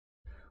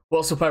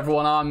What's up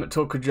everyone, I'm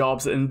Tooka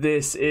Jobs and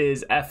this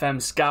is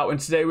FM Scout, and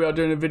today we are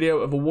doing a video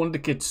of a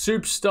Wonderkid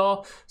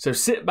superstar, so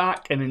sit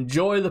back and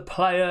enjoy the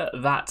player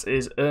that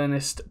is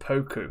Ernest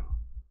Poku.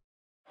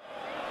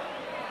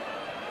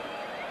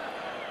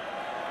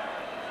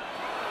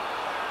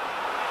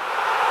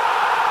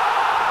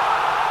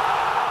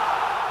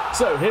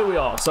 So here we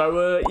are.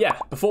 So yeah,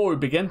 before we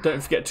begin,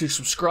 don't forget to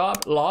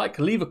subscribe, like,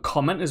 leave a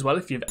comment as well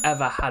if you've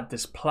ever had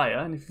this player,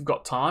 and if you've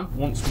got time,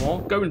 once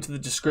more, go into the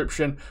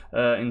description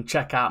and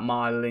check out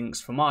my links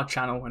for my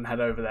channel and head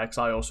over there because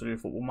I also do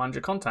Football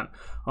Manager content.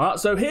 Alright,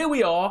 so here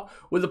we are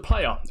with the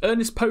player,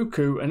 Ernest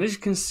Poku, and as you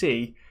can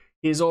see,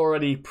 he is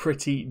already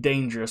pretty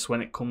dangerous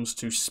when it comes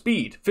to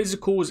speed.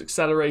 Physicals,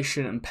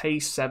 acceleration and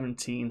pace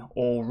 17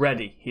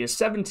 already. He is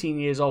 17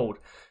 years old.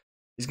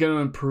 He's going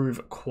to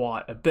improve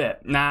quite a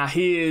bit. Now,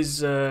 his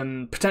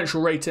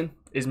potential rating,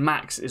 his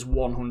max is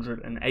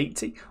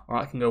 180. All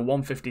right, I can go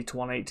 150 to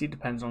 180,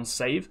 depends on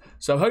save.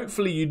 So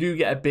hopefully you do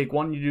get a big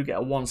one. You do get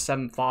a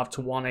 175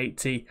 to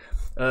 180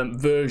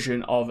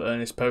 version of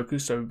Ernest Poku,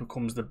 so he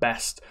becomes the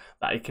best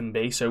that he can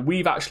be. So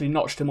we've actually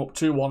notched him up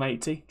to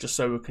 180, just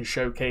so we can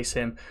showcase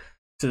him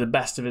to the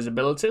best of his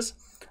abilities.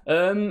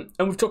 And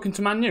we've took him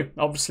to Man U.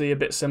 Obviously a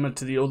bit similar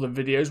to the other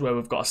videos where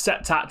we've got a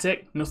set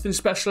tactic. Nothing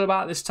special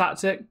about this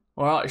tactic.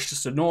 Alright, it's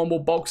just a normal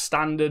bog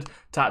standard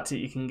tactic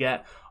you can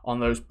get on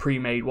those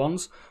pre-made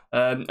ones.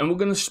 And we're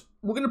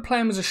gonna play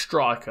him as a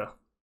striker.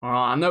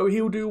 Alright, I know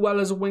he'll do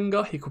well as a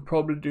winger. He could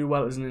probably do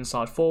well as an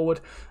inside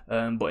forward.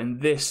 But in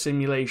this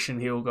simulation,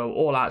 he'll go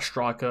all out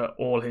striker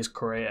all his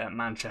career at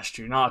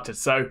Manchester United.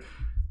 So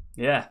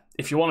yeah,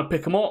 if you want to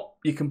pick him up,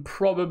 you can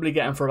probably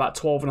get him for about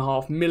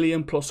 12.5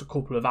 million plus a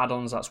couple of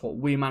add-ons. That's what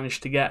we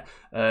managed to get.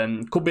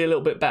 Could be a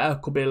little bit better,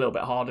 could be a little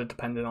bit harder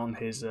depending on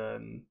his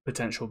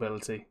potential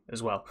ability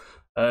as well.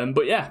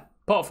 But yeah,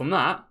 apart from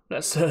that,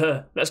 let's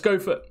go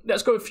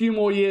a few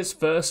more years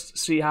first,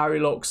 see how he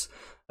looks,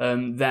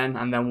 and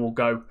then we'll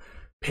go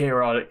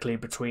periodically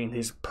between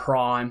his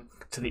prime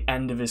to the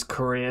end of his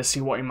career, see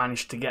what he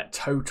managed to get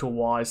total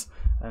wise,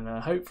 and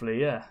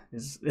hopefully, yeah,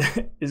 is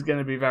going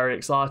to be very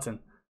exciting.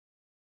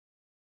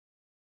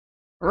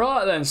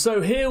 Right then,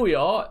 so here we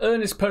are.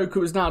 Ernest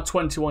Poku is now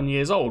 21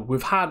 years old.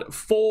 We've had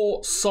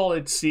 4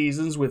 solid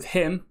seasons with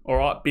him,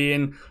 alright,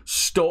 being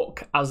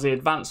stuck as the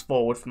advanced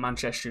forward for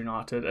Manchester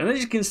United. And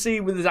as you can see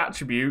with his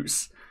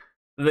attributes,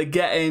 they're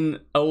getting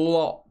a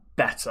lot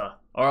better.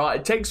 Alright,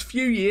 it takes a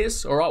few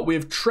years, alright,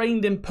 we've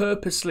trained him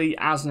purposely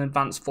as an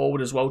advanced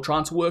forward as well,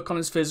 trying to work on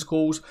his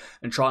physicals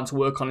and trying to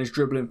work on his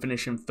dribbling,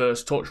 finishing,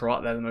 first touch,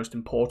 alright, they're the most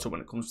important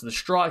when it comes to the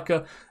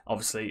striker,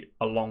 obviously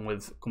along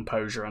with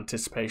composure,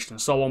 anticipation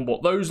and so on,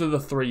 but those are the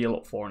 3 you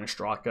look for in a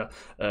striker,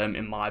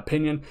 in my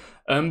opinion.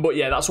 But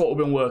yeah, that's what we've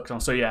been working on,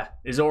 so yeah,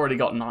 he's already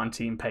got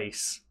 19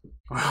 pace.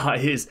 Right,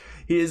 he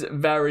is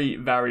very,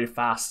 very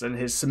fast and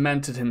has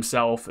cemented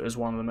himself as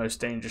one of the most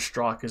dangerous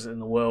strikers in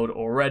the world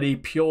already,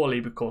 purely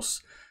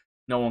because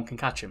no one can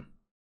catch him.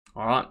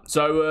 All right,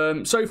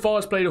 so so far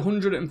he's played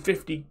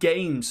 150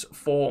 games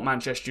for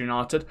Manchester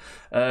United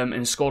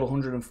and scored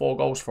 104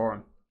 goals for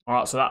him. All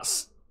right, so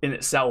that's in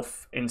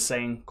itself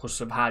insane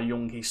because of how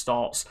young he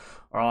starts.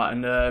 All right,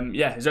 and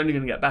yeah, he's only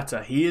going to get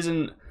better. He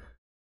hasn't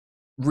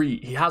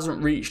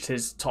reached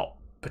his top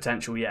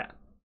potential yet,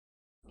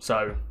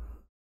 so.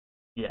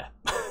 Yeah,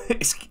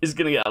 it's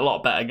going to get a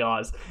lot better,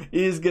 guys.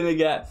 He is going to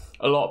get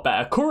a lot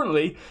better.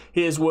 Currently,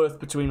 he is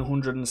worth between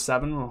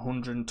 107 and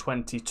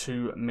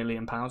 122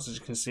 million pounds, as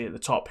you can see at the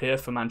top here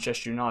for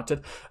Manchester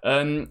United.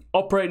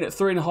 Operating at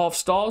 3.5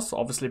 stars.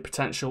 Obviously,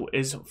 potential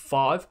is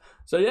 5.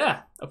 So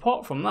yeah,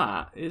 apart from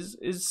that, is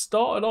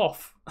started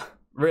off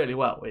really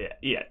well.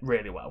 Yeah,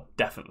 really well,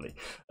 definitely.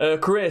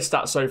 Career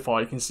stats so far,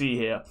 you can see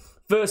here.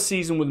 First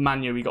season with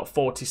Man U, he got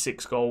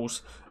 46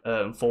 goals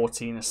and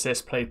 14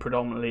 assists, played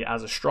predominantly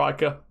as a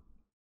striker.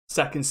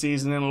 Second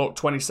season in, look,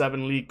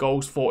 27 league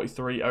goals,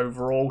 43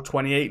 overall,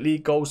 28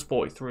 league goals,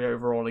 43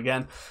 overall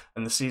again.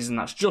 And the season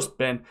that's just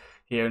been,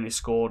 he only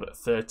scored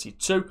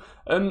 32.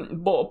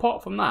 But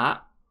apart from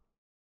that,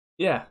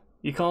 yeah,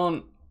 you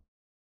can't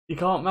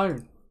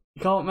moan.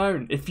 You can't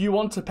moan. If you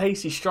want a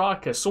pacey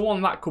striker,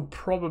 someone that could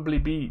probably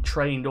be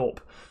trained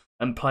up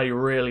and play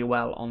really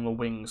well on the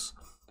wings,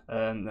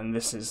 and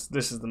this is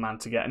the man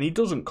to get, and he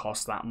doesn't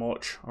cost that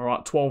much. All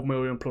right, 12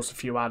 million plus a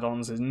few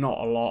add-ons is not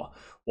a lot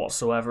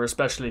whatsoever,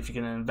 especially if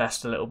you're going to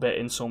invest a little bit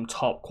in some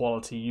top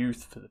quality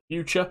youth for the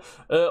future,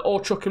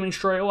 or chuck him in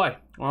straight away.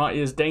 All right,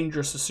 he is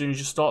dangerous as soon as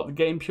you start the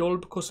game purely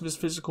because of his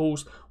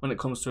physicals when it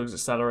comes to his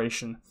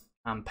acceleration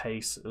and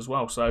pace as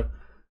well. So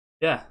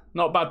yeah,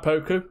 not bad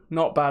Poku,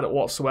 not bad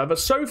whatsoever.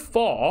 So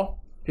far,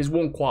 he's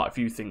won quite a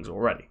few things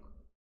already.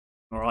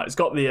 All right, he's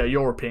got the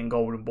European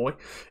Golden Boy,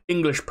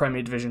 English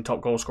Premier Division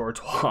top goal scorer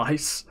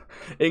twice,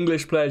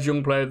 English Players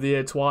Young Player of the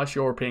Year twice,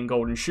 European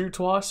Golden Shoe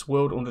twice,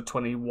 World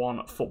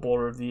Under-21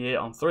 Footballer of the Year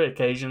on 3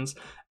 occasions,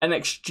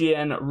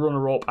 NXGN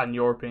runner-up and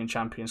European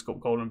Champions Cup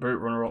Golden Boot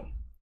runner-up.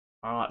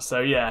 All right, so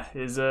yeah,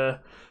 he's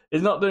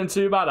not doing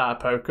too bad at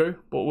Poku,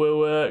 but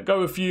we'll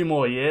go a few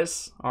more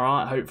years. All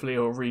right, hopefully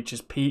he'll reach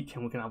his peak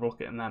and we can have a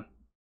look at him then.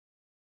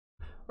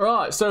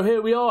 Right, so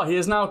here we are. He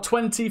is now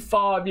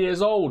 25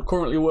 years old,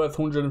 currently worth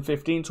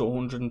 115 to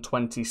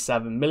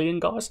 127 million,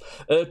 guys.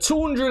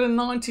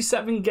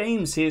 297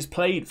 games he has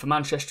played for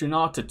Manchester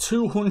United,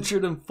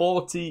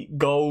 240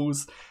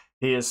 goals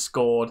he has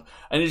scored.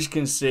 And as you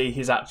can see,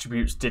 his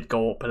attributes did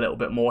go up a little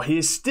bit more.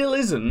 He still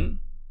isn't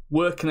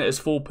working at his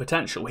full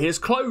potential. He is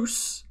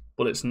close,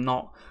 but it's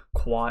not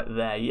quite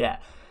there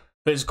yet.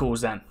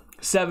 Physicals then.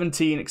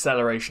 17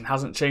 acceleration,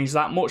 hasn't changed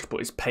that much, but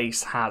his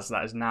pace has.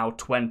 That is now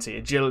 20.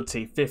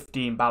 Agility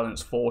 15,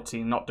 balance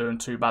 14, not doing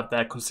too bad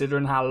there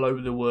considering how low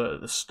they were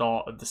at the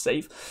start of the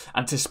save.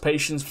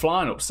 Anticipation's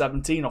flying up,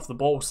 17, off the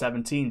ball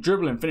 17,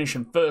 dribbling,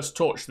 finishing, first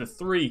touch, the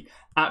three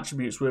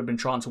attributes we've been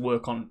trying to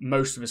work on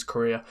most of his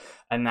career,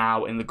 and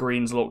now in the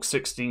greens look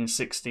 16,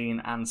 16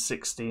 and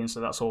 16,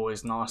 so that's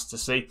always nice to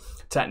see.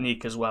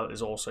 Technique as well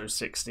is also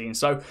 16.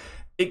 So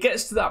it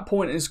gets to that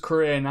point in his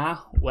career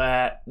now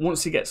where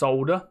once he gets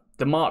older,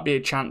 there might be a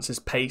chance his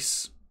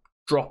pace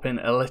dropping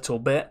a little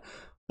bit,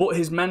 but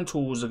his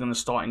mentals are going to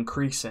start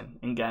increasing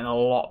and getting a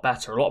lot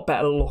better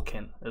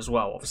looking as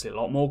well. Obviously, a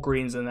lot more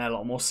greens in there, a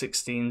lot more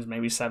 16s,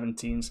 maybe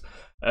 17s,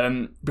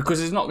 because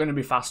he's not going to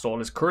be fast all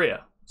his career.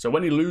 So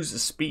when he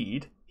loses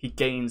speed, he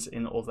gains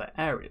in other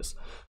areas.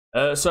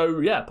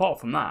 So yeah,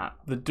 apart from that,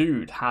 the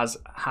dude has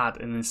had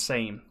an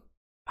insane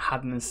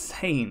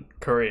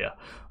career.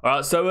 All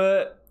right,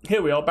 so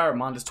here we are. Bear in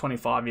mind, he's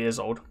 25 years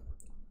old.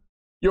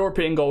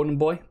 European Golden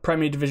Boy,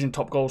 Premier Division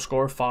top goal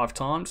scorer 5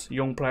 times,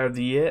 Young Player of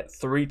the Year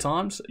 3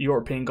 times,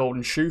 European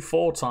Golden Shoe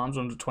 4 times,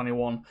 under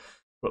 21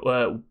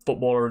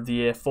 Footballer of the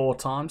Year 4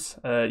 times,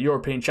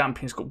 European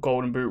Champions Cup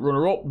Golden Boot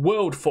runner-up,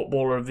 World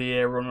Footballer of the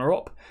Year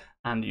runner-up,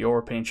 and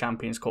European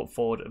Champions Cup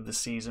Forward of the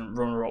Season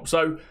runner-up.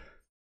 So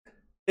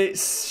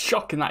it's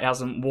shocking that he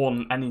hasn't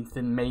won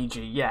anything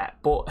major yet,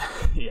 but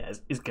yeah,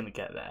 he's going to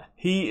get there.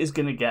 He is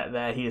going to get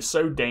there. He is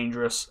so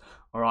dangerous.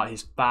 All right,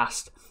 he's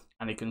fast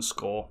and he can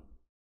score.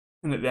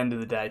 And at the end of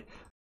the day,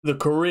 the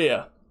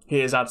career he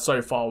has had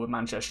so far with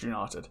Manchester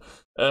United.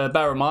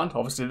 Bear in mind,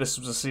 obviously, this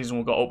was the season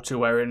we got up to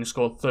where he only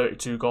scored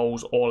 32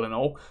 goals all in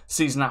all.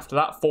 Season after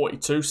that,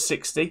 42,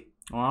 60.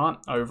 All right,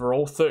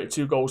 overall,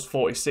 32 goals,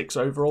 46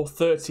 overall,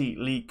 30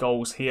 league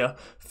goals here,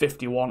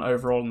 51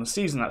 overall in the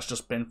season. That's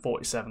just been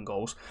 47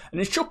 goals.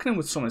 And he's chucking in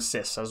with some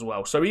assists as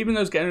well. So even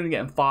though he's only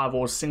getting 5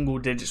 or single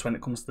digits when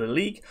it comes to the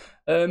league,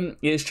 he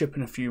is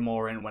chipping a few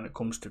more in when it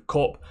comes to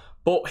cup.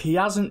 But he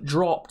hasn't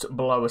dropped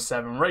below a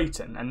 7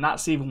 rating, and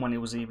that's even when he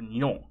was even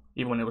young.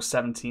 Even when he was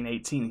 17,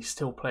 18, he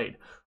still played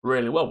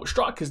really well, which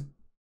strikers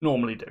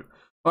normally do.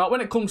 Right,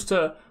 when it comes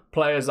to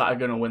players that are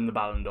going to win the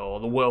Ballon d'Or,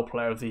 the World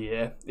Player of the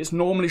Year, it's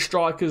normally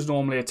strikers,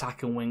 normally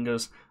attacking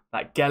wingers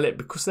that get it,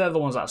 because they're the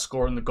ones that are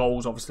scoring the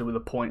goals, obviously with the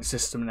point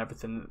system and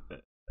everything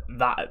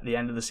that at the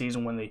end of the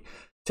season when they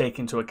take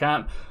into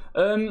account.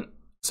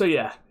 So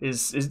yeah,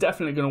 is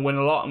definitely going to win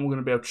a lot, and we're going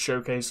to be able to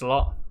showcase a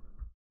lot.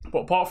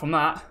 But apart from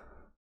that,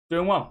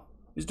 doing well.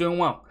 He's doing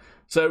well.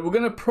 So we're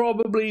going to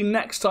probably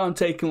next time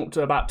take him up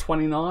to about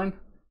 29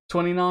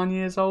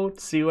 years old,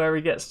 see where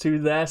he gets to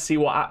there, see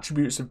what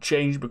attributes have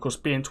changed, because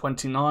being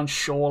 29,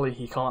 surely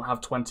he can't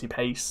have 20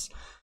 pace,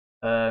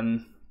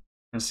 and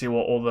see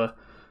what other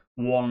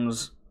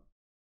ones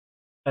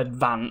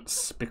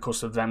advance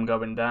because of them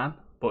going down.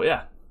 But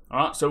yeah,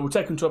 alright, so we'll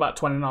take him to about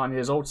 29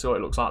 years old, see what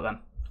it looks like then.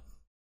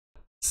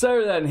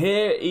 So then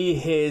here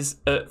he is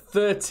at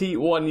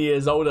 31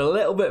 years old, a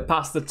little bit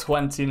past the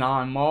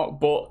 29 mark,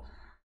 but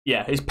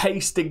yeah, his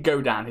pace did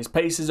go down. His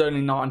pace is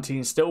only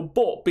 19 still,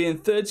 but being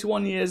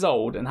 31 years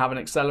old and having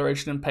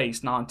acceleration and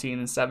pace 19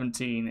 and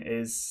 17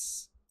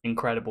 is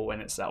incredible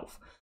in itself.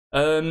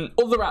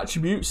 Other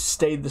attributes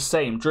stayed the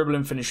same.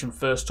 Dribbling, finishing,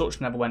 first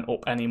touch never went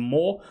up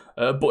anymore,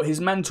 but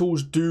his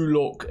mentals do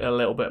look a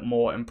little bit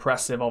more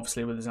impressive,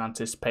 obviously with his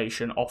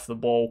anticipation, off the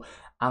ball,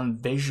 and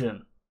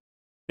vision.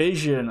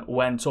 Vision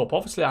went up.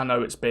 Obviously, I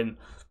know it's been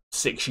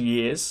 6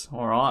 years,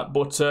 all right,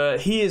 but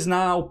he is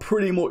now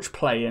pretty much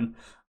playing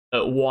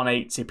at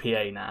 180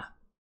 PA now.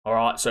 All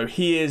right, so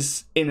he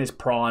is in his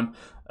prime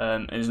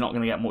and is not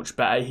going to get much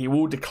better. He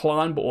will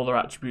decline, but other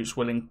attributes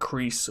will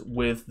increase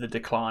with the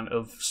decline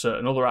of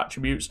certain other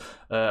attributes.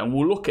 And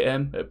we'll look at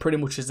him pretty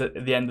much as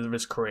at the end of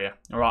his career.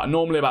 All right,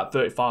 normally about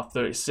 35,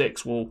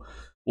 36, we'll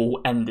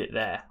end it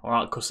there. All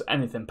right, because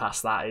anything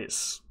past that,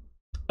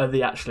 are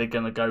they actually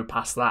going to go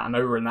past that? I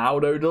know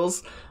Ronaldo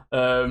does,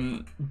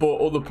 but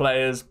other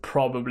players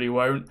probably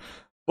won't.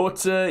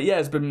 But yeah,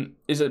 it's been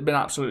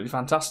absolutely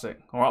fantastic.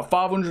 All right,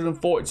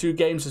 542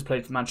 games he's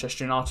played for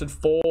Manchester United,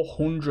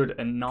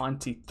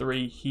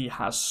 493 he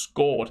has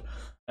scored,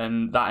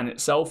 and that in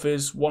itself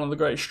is one of the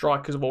greatest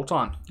strikers of all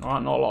time. All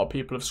right, not a lot of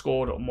people have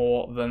scored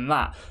more than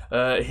that.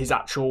 His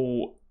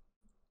actual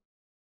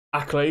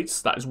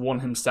accolades that he's won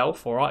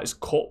himself, all right, his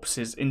cups,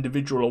 his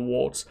individual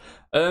awards,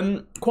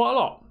 quite a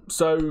lot.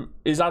 So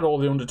he's had all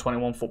the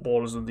under-21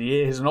 footballers of the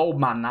year. He's an old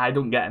man now, he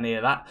don't get any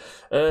of that.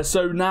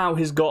 So now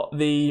he's got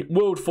the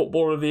World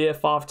Footballer of the Year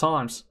 5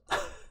 times.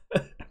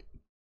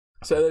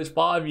 So those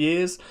 5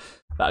 years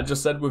that I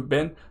just said we've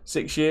been,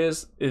 6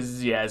 years,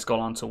 he's gone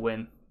on to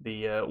win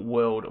the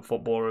World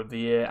Footballer of the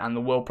Year and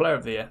the World Player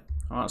of the Year.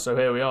 All right, so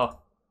here we are.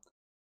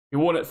 He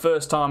won it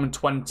first time in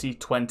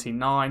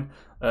 2029,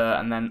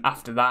 and then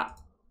after that,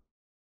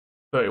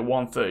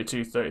 31,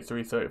 32,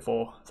 33,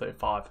 34,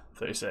 35,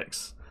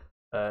 36.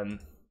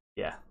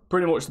 Yeah,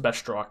 pretty much the best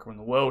striker in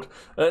the world.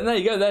 And there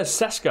you go, there's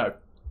Sesko.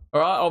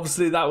 All right,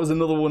 obviously that was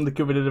another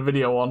Wonderkid we did a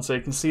video on, so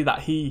you can see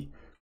that he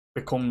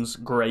becomes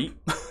great.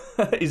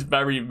 He's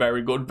very,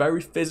 very good,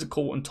 very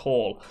physical and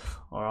tall.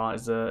 All right,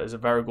 he's a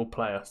very good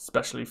player,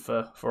 especially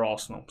for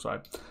Arsenal.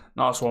 So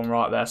nice one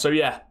right there. So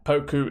yeah,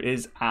 Poku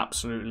is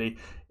absolutely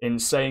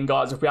insane,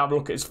 guys. If we have a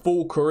look at his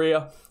full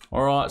career,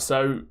 all right,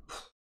 so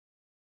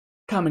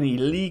how many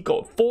league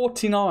goals?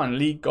 49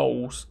 league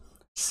goals,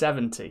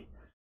 70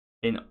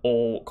 in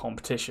all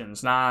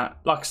competitions. Now,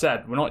 like I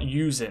said, we're not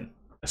using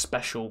a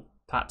special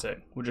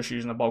tactic. We're just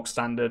using a bog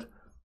standard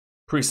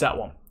preset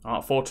one. All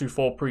right,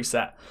 4-2-4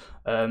 preset.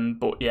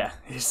 But yeah,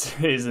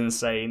 he's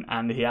insane,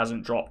 and he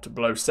hasn't dropped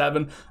below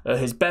 7.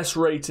 His best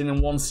rating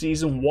in one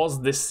season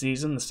was this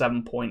season, the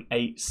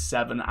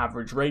 7.87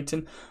 average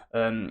rating,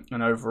 and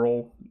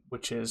overall,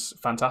 which is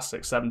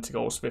fantastic. 70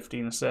 goals,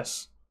 15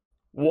 assists.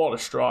 What a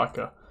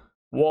striker.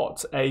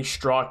 What a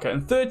striker.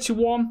 And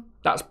 31,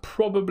 that's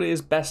probably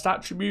his best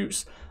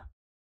attributes.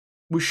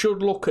 We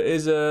should look at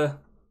his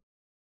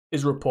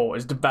report,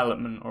 his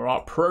development, all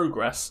right,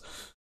 progress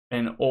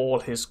in all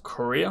his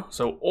career.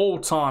 So all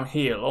time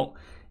here, look,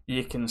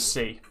 you can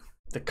see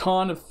the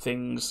kind of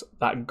things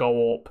that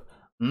go up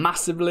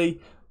massively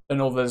and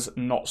others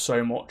not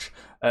so much.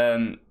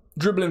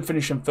 Dribbling,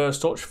 finishing,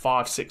 first touch,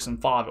 5, 6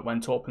 and 5, it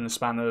went up in the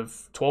span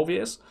of 12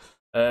 years,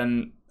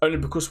 only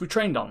because we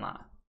trained on that.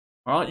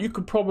 All right, you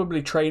could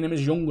probably train him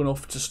as young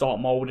enough to start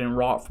moulding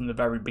right from the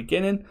very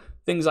beginning.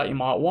 Things that you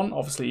might want,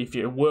 obviously, if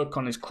you work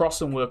on his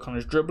crossing, work on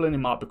his dribbling, he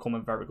might become a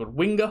very good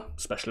winger,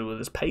 especially with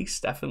his pace,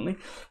 definitely.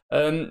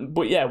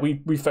 But yeah,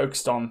 we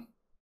focused on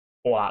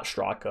all that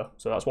striker,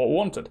 so that's what we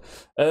wanted.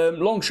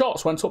 Long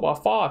shots went up by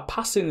 5.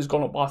 Passing has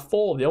gone up by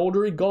 4. The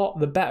older he got,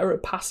 the better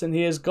at passing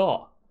he has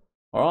got.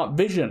 All right,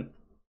 vision,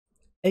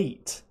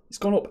 8. It's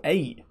gone up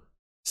 8.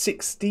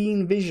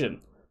 16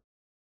 vision.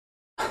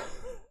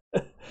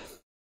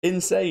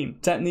 Insane.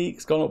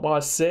 Technique's gone up by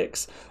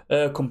 6.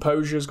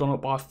 Composure's gone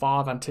up by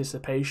 5.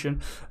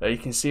 Anticipation. You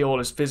can see all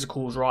his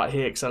physicals right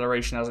here.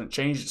 Acceleration hasn't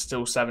changed. It's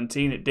still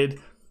 17.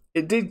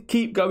 It did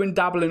keep going,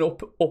 dabbling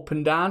up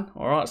and down.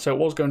 All right, so it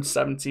was going to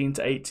 17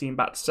 to 18,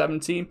 back to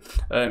 17.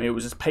 It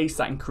was his pace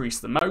that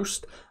increased the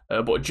most.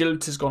 But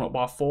agility's gone up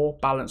by 4.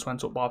 Balance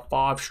went up by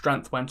 5.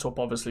 Strength went up,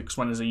 obviously, because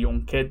when he's a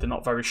young kid, they're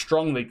not very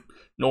strong. They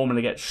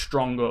normally get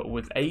stronger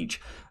with age.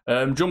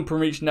 Jump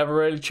and reach never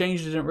really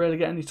changed. It didn't really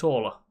get any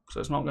taller. So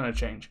it's not going to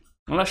change.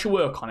 Unless you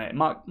work on it. It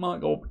might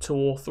go up 2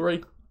 or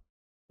 3.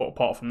 But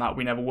apart from that,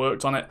 we never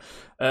worked on it.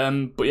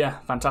 But yeah,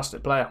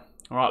 fantastic player.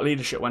 All right,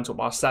 leadership went up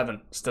by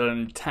 7. Still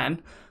only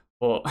 10.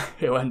 But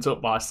it went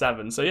up by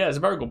 7. So yeah, it's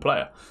a very good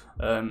player.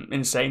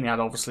 Insane. He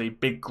had obviously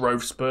big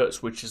growth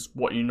spurts, which is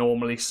what you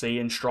normally see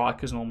in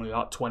strikers. Normally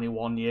like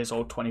 21 years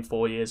old,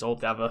 24 years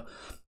old. They have a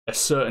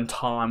certain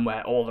time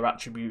where all their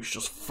attributes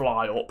just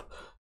fly up.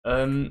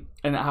 And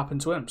it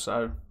happened to him.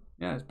 So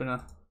yeah, it's been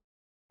a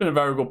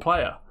very good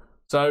player.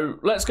 So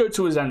let's go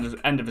to his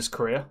end of his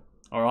career.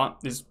 All right,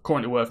 he's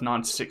currently worth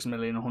 96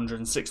 million,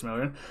 106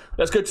 million.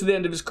 Let's go to the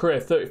end of his career,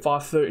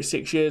 35,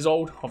 36 years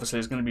old. Obviously,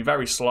 it's going to be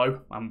very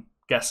slow, I'm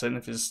guessing.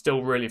 If he's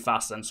still really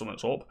fast, then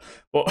something's up.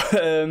 But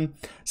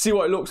see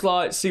what it looks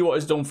like, see what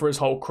he's done for his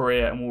whole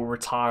career, and we'll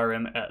retire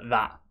him at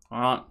that.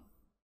 All right.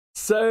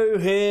 So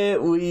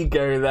here we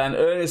go then.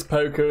 Ernest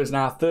Poku is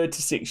now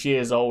 36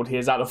 years old. He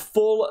has had a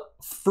full,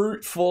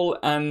 fruitful,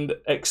 and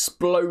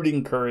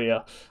exploding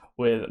career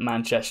with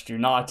Manchester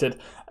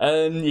United,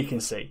 and you can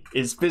see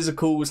his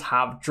physicals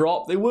have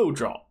dropped. They will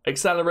drop.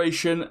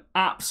 Acceleration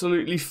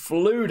absolutely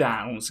flew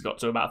down once it got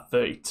to about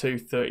 32,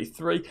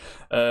 33.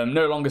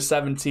 No longer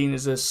 17,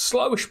 is a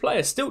slowish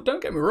player. Still,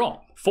 don't get me wrong,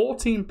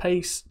 14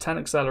 pace, 10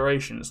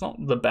 acceleration. It's not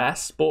the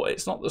best, but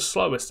it's not the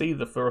slowest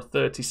either for a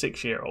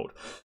 36-year-old.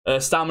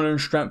 Stamina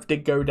and strength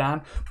did go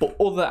down, but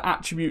other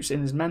attributes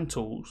in his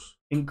mentals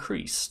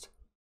increased.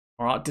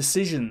 All right,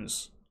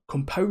 decisions,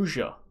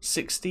 composure,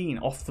 16,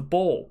 off the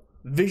ball,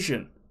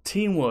 vision,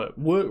 teamwork,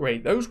 work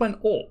rate, those went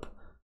up.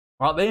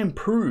 Right, they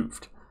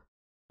improved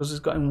because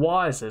he's getting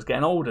wiser, he's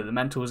getting older, the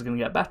mental is going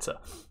to get better.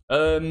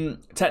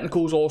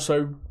 Technicals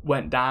also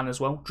went down as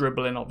well.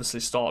 Dribbling obviously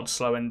started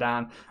slowing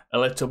down a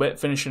little bit.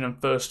 Finishing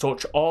and first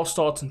touch are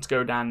starting to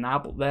go down now,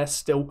 but they're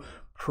still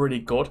pretty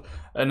good.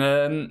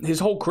 And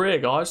his whole career,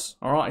 guys,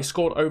 all right, he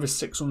scored over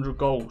 600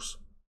 goals.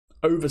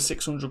 Over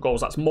 600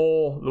 goals. That's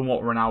more than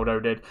what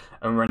Ronaldo did,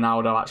 and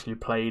Ronaldo actually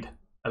played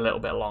a little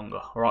bit longer.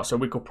 All right, so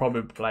we could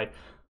probably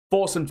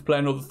force him to play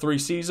another 3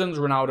 seasons.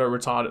 Ronaldo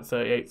retired at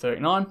 38,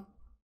 39.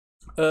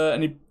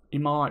 And he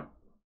might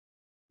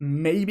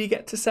maybe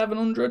get to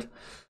 700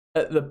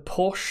 at the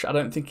push. I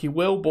don't think he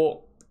will, but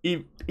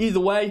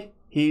either way,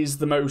 he's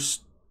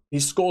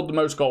scored the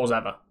most goals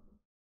ever.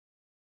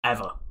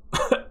 Ever.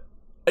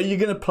 Are you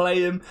going to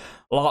play him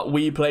like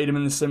we played him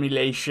in the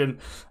simulation?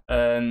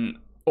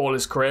 all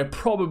his career?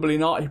 Probably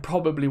not. He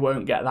probably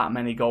won't get that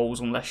many goals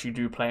unless you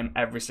do play him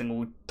every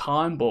single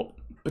time, but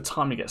by the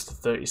time he gets to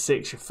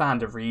 36, you've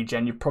found a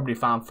regen. You've probably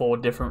found 4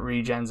 different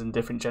regens and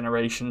different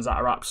generations that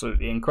are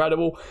absolutely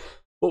incredible.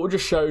 But we're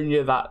just showing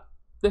you that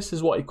this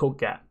is what he could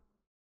get.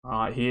 All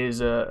right, he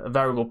is a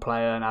very good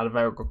player and had a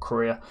very good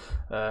career.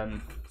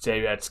 So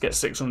yeah, to get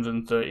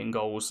 613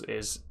 goals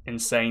is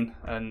insane.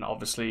 And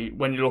obviously,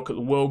 when you look at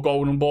the World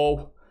Golden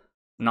Ball,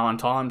 9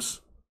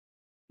 times.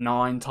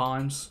 9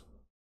 times.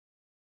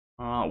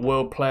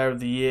 World Player of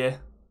the Year,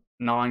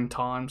 9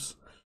 times.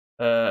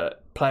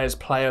 Players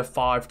Player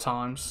 5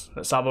 times.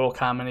 Let's have a look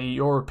how many.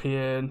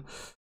 European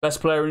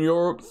Best Player in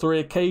Europe, 3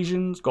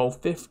 occasions, goal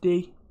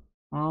 50.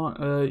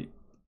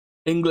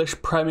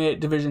 English Premier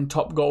Division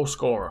top goal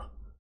scorer,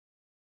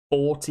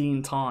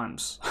 14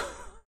 times.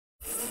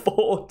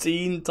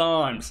 14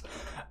 times.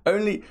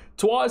 Only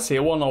twice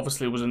here. One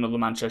obviously was another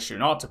Manchester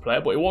United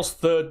player, but it was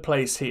 3rd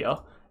place here.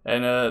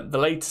 And the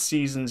later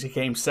seasons he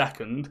came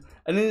 2nd.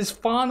 And in his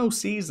final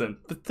season,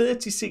 for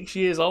 36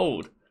 years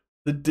old,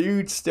 the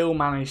dude still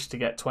managed to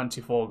get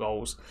 24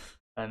 goals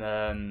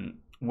and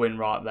win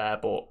right there.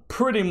 But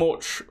pretty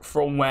much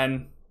from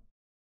when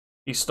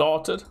he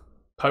started,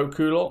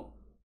 Poku, look,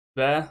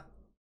 there.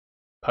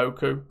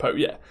 Poku,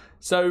 yeah.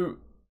 So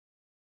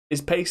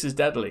his pace is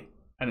deadly,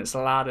 and it's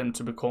allowed him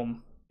to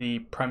become the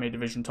Premier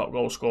Division top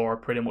goal scorer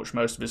pretty much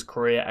most of his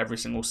career, every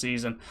single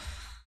season.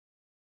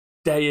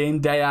 Day in,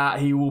 day out,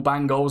 he will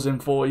bang goals in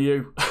for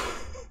you.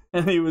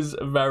 And he was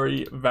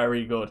very,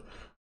 very good.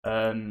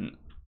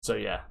 So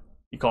yeah,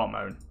 you can't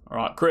moan. All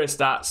right, career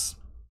stats.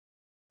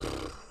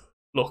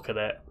 Look at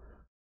it.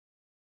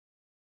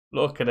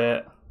 Look at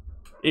it.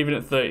 Even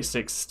at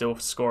 36, still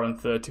scoring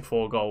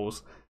 34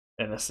 goals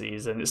in a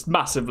season. It's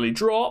massively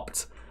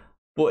dropped,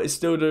 but it's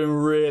still doing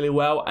really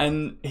well.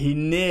 And he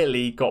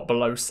nearly got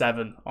below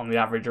 7 on the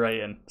average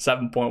rating.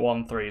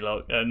 7.13,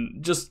 look.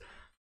 And just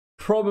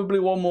probably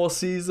one more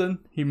season,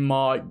 he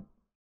might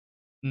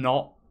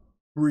not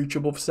reach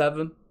above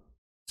 7.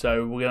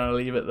 So we're going to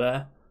leave it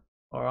there.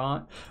 All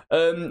right.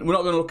 We're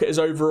not going to look at his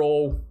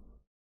overall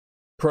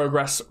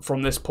progress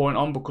from this point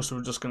on, because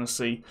we're just going to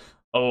see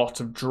a lot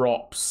of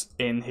drops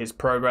in his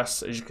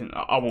progress. As you can,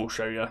 I will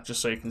show you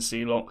just so you can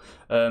see. Look,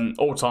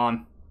 all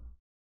time,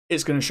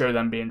 it's going to show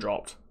them being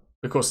dropped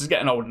because he's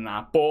getting older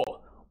now. But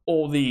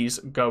all these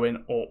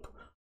going up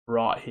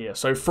right here.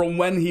 So from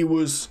when he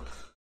was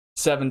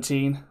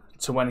 17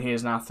 to when he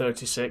is now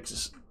 36,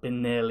 it's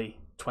been nearly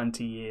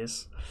 20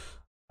 years.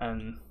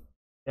 And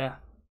yeah,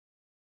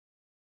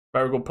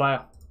 very good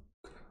player.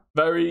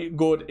 Very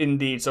good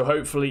indeed. So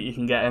hopefully you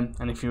can get him.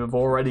 And if you have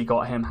already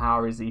got him,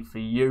 how is he for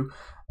you?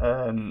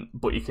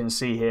 But you can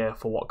see here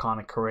for what kind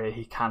of career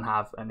he can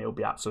have, and he'll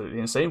be absolutely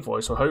insane for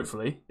you. So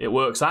hopefully it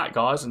works out,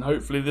 guys, and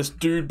hopefully this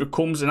dude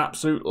becomes an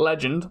absolute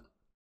legend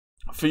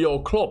for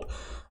your club.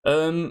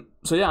 So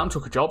yeah, I'm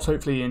Tooka Jobs.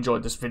 Hopefully you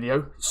enjoyed this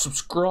video.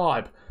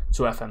 Subscribe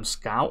to FM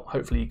Scout.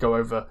 Hopefully you go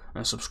over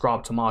and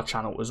subscribe to my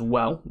channel as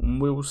well,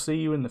 and we will see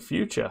you in the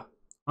future.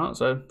 All right,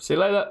 so see you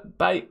later.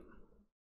 Bye.